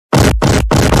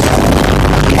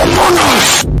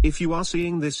If you are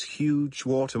seeing this huge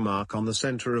watermark on the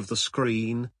center of the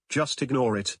screen, just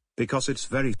ignore it, because it's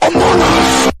very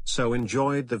so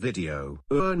enjoyed the video.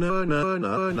 No.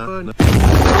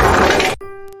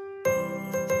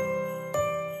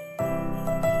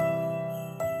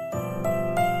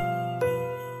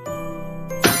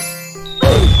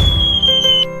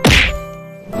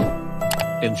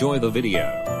 Enjoy the video.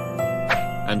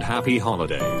 And happy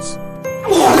holidays.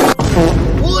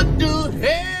 What the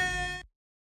hell?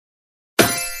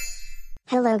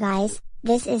 Hello guys,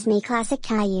 this is me Classic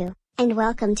Caillou, and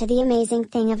welcome to the amazing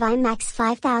thing of IMAX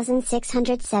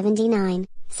 5679,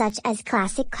 such as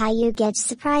Classic Caillou gets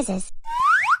surprises.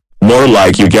 More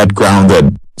like you get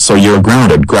grounded, so you're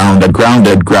grounded for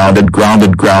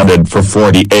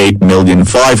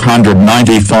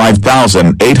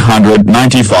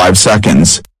 48,595,895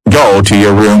 seconds. Go to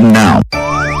your room now.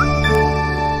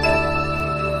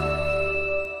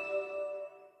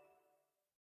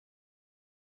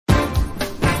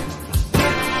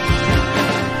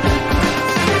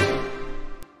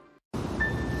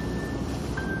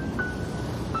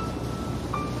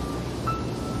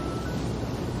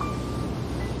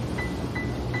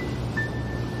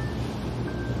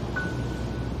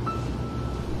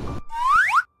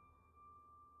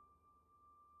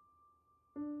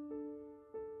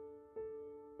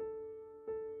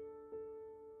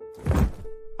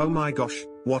 Oh my gosh,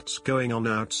 what's going on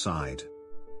outside?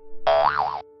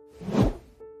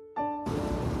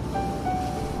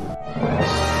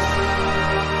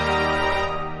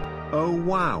 Oh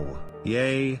wow,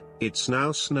 yay, it's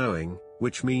now snowing,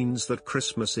 which means that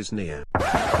Christmas is near.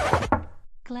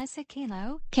 Classic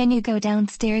Caillou, can you go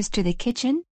downstairs to the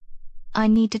kitchen? I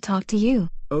need to talk to you.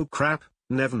 Oh crap,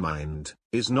 never mind,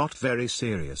 is not very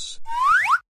serious.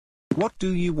 What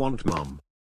do you want, Mom?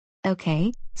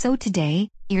 Okay, so today,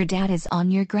 your dad is on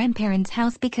your grandparents'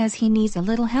 house because he needs a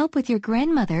little help with your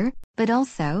grandmother, but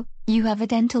also, you have a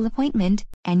dental appointment,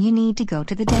 and you need to go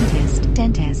to the dentist.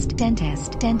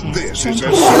 This is a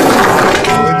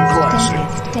classic.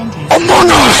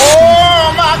 Among Us!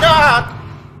 Oh my god!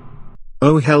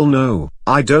 Oh hell no,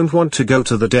 I don't want to go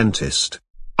to the dentist.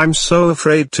 I'm so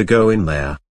afraid to go in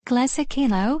there. Classic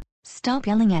Caillou, stop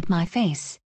yelling at my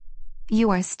face.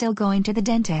 You are still going to the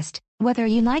dentist, whether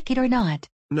you like it or not.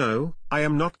 No, I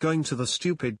am not going to the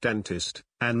stupid dentist,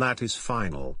 and that is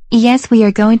final. Yes, we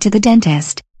are going to the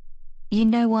dentist. You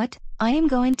know what? I am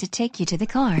going to take you to the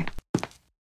car.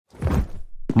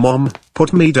 Mom,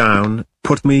 put me down,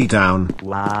 put me down.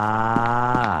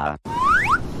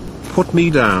 Put me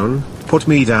down,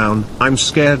 I'm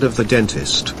scared of the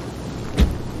dentist.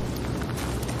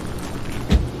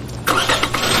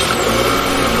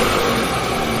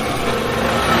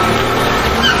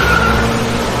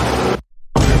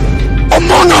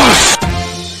 Among Us!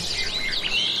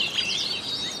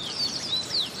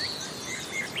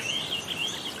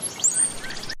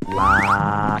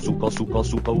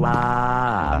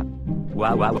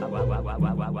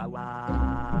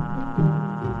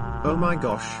 Oh my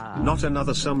gosh, not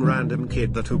another some random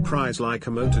kid that who cries like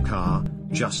a motor car,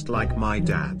 just like my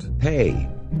dad. Hey!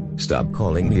 Stop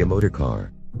calling me a motor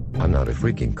car. I'm not a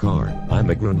freaking car. I'm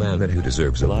a grown man who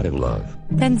deserves a lot of love.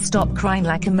 Then stop crying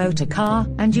like a motor car,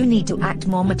 and you need to act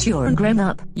more mature and grown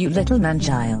up, you little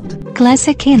man-child.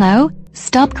 Classic Caillou,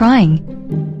 stop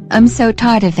crying. I'm so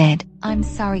tired of it. I'm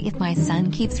sorry if my son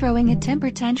keeps throwing a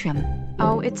temper tantrum.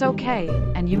 Oh, it's okay,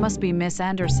 and you must be Miss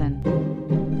Anderson.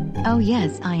 Oh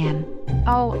yes, I am.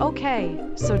 Oh, okay,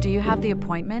 so do you have the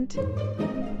appointment?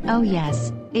 Oh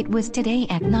yes, it was today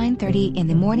at 9:30 in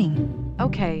the morning.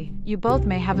 Okay, you both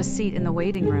may have a seat in the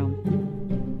waiting room.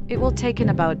 It will take in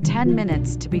about 10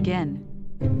 minutes to begin.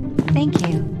 Thank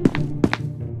you.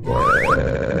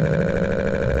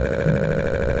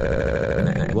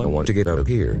 I want to get out of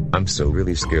here. I'm so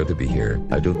really scared to be here.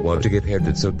 I don't want to get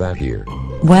headed so bad here.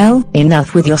 Well,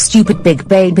 enough with your stupid big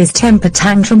baby's temper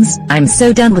tantrums. I'm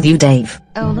so done with you, Dave.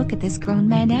 Oh, look at this grown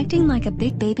man acting like a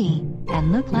big baby.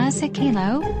 And look, Classic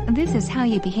Caillou, this is how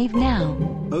you behave now.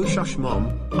 Oh shush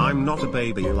Mom, I'm not a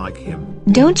baby like him.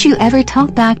 Don't you ever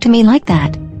talk back to me like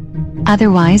that.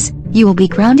 Otherwise, you will be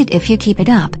grounded if you keep it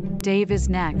up. Dave is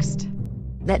next.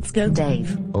 Let's go,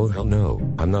 Dave. Oh hell no,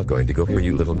 I'm not going to go here,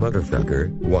 you little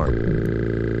motherfucker.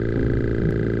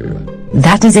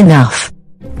 That is enough.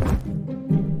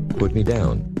 Put me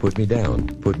down,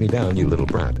 you little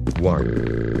brat.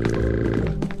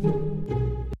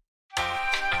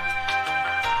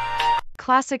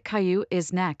 Classic Caillou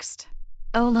is next.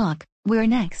 Oh look, we're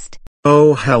next.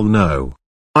 Oh hell no.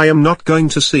 I am not going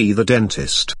to see the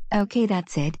dentist. Okay,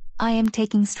 that's it. I am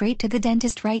taking straight to the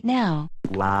dentist right now.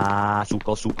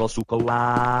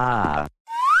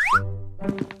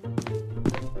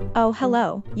 Oh,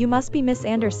 hello. You must be Miss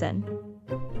Anderson.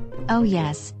 Oh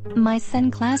yes, my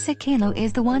son Classic Caillou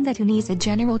is the one that who needs a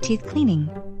general teeth cleaning.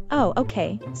 Oh,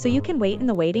 okay. So you can wait in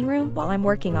the waiting room while I'm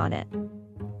working on it.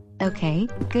 Okay,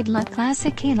 good luck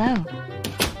Classic Caillou.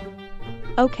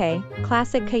 Okay,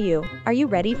 Classic Caillou, are you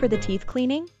ready for the teeth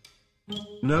cleaning?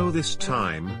 No this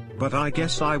time, but I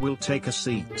guess I will take a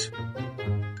seat.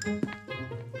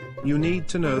 You need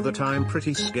to know that I'm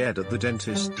pretty scared at the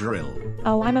dentist drill.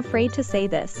 Oh, I'm afraid to say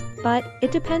this, but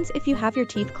it depends if you have your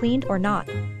teeth cleaned or not.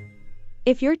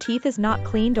 If your teeth is not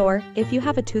cleaned or if you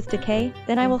have a tooth decay,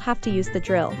 then I will have to use the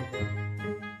drill.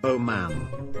 Oh man.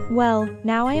 Well,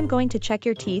 now I am going to check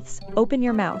your teeth. Open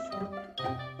your mouth.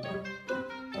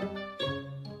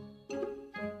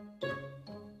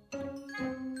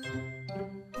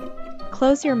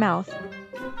 Close your mouth.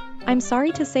 I'm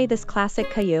sorry to say this, Classic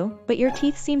Caillou, but your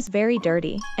teeth seems very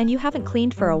dirty, and you haven't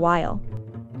cleaned for a while.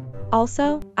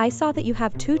 Also, I saw that you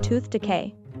have 2 tooth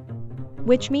decay.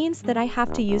 Which means that I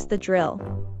have to use the drill.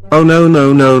 Oh no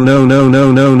no no no no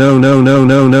no no no no no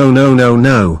no no no no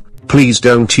no. Please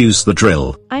don't use the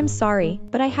drill. I'm sorry,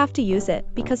 but I have to use it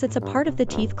because it's a part of the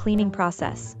teeth cleaning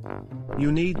process.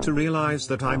 You need to realize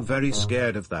that I'm very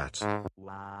scared of that.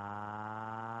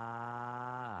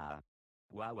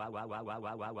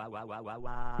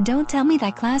 Don't tell me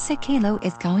that Classic Caillou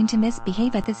is going to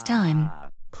misbehave at this time.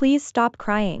 Please stop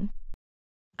crying.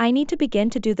 I need to begin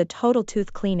to do the total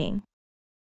tooth cleaning.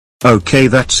 Okay,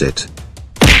 that's it.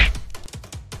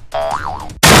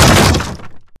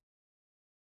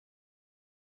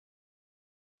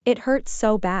 It hurts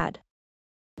so bad.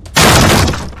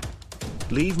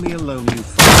 Leave me alone, you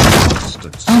fucking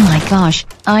bastards. Oh my gosh,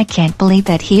 I can't believe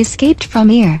that he escaped from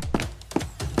here.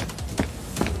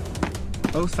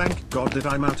 Oh thank God that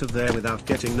I'm out of there without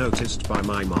getting noticed by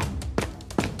my mom.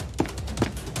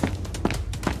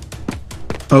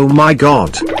 Oh my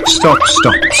God, stop.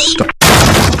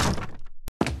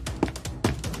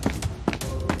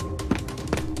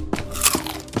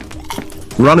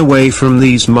 Run away from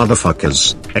these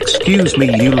motherfuckers. Excuse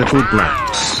me, you little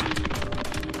brats.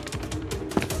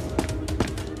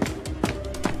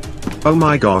 Oh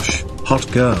my gosh, hot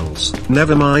girls.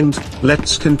 Never mind,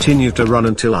 let's continue to run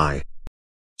until I...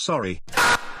 Sorry.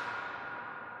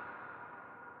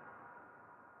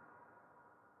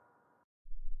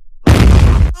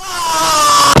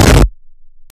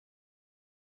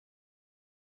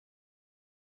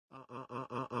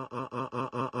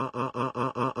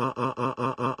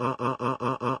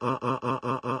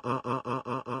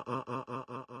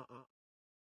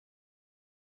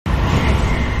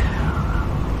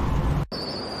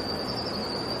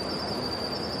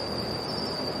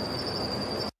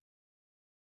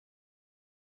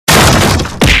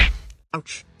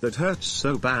 Ouch, that hurts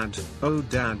so bad. Oh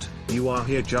Dad, you are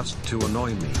here just to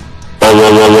annoy me.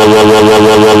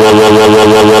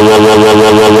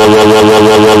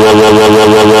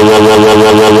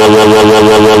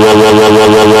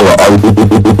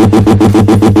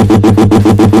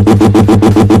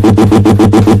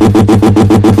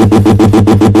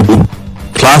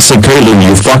 Classic Caillou,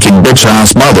 you fucking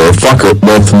bitch-ass motherfucker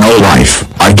with no life.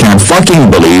 I can't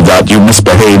fucking believe that you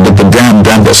misbehaved at the damn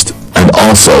dentist. And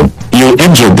also, you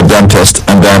injured the dentist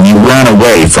and then you ran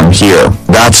away from here.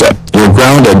 That's it. You're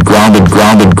grounded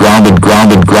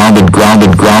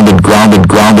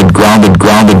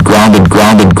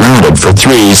for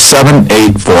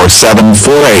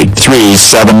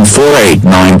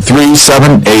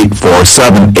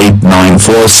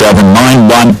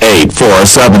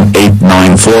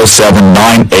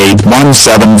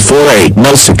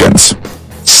milliseconds.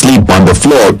 Sleep on the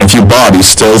floor if your body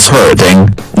still's hurting,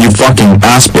 you fucking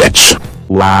ass bitch.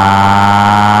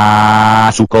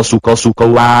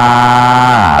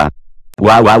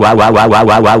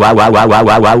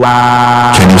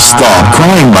 Can you stop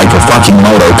crying like a fucking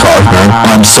motor car?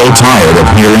 I'm so tired of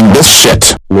hearing this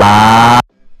shit.